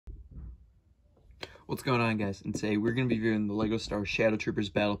What's going on, guys? And today we're going to be viewing the LEGO Star Wars Shadow Troopers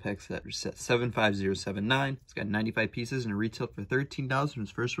Battle Pack set 75079. It's got 95 pieces and it retailed for $13 when it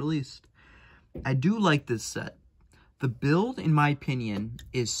was first released. I do like this set. The build, in my opinion,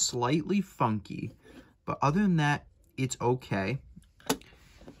 is slightly funky, but other than that, it's okay.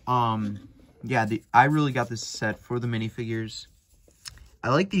 Yeah, I really got this set for the minifigures.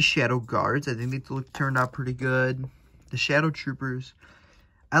 I like these Shadow Guards. I think they turned out pretty good. The Shadow Troopers.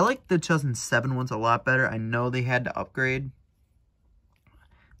 I like the 2007 ones a lot better. I know they had to upgrade.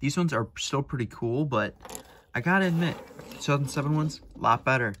 These ones are still pretty cool, but I gotta admit, 2007 ones, a lot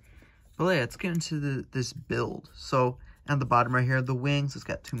better. But yeah, let's get into this build. So, on the bottom right here, the wings, it's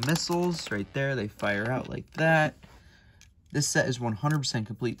got 2 missiles right there. They fire out like that. This set is 100%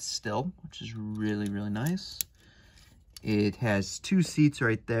 complete still, which is really, really nice. It has 2 seats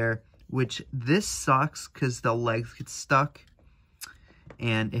right there, which this sucks because the legs get stuck.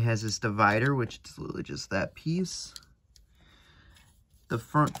 And it has this divider, which is literally just that piece. The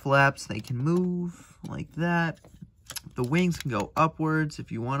front flaps, they can move like that. The wings can go upwards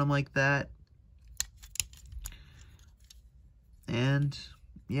if you want them like that. And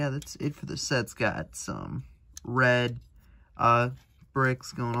yeah, that's it for the set. It's got some red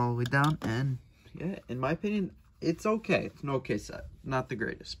bricks going all the way down. And yeah, in my opinion, it's okay. It's an okay set. Not the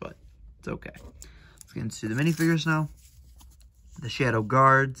greatest, but it's okay. Let's get into the minifigures now. The Shadow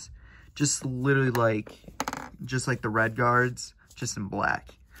Guards, just literally just like the red guards, just in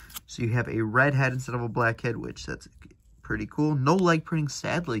black. So you have a red head instead of a black head, which that's pretty cool. No leg printing,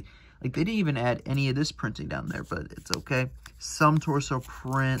 sadly. Like, they didn't even add any of this printing down there, but it's okay. Some torso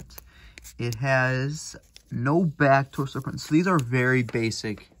print. It has no back torso print. So these are very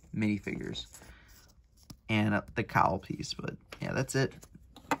basic minifigures. And the cowl piece, but yeah, that's it.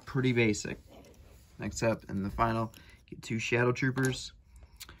 Pretty basic. Next up, and the final, get 2 Shadow Troopers.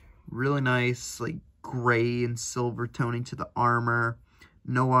 Really nice, like gray and silver toning to the armor.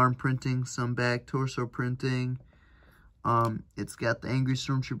 No arm printing, some back torso printing. It's got the Angry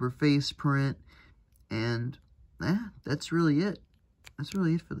Stormtrooper face print. And yeah, that's really it. That's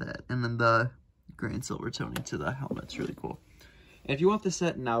really it for that. And then the gray and silver toning to the helmet's really cool. And if you want the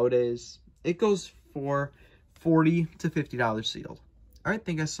set nowadays, it goes for $40 to $50 sealed. Alright,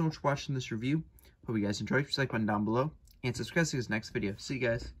 thank you guys so much for watching this review. Hope you guys enjoyed. Press the like button down below. And subscribe to this next video. See you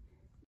guys.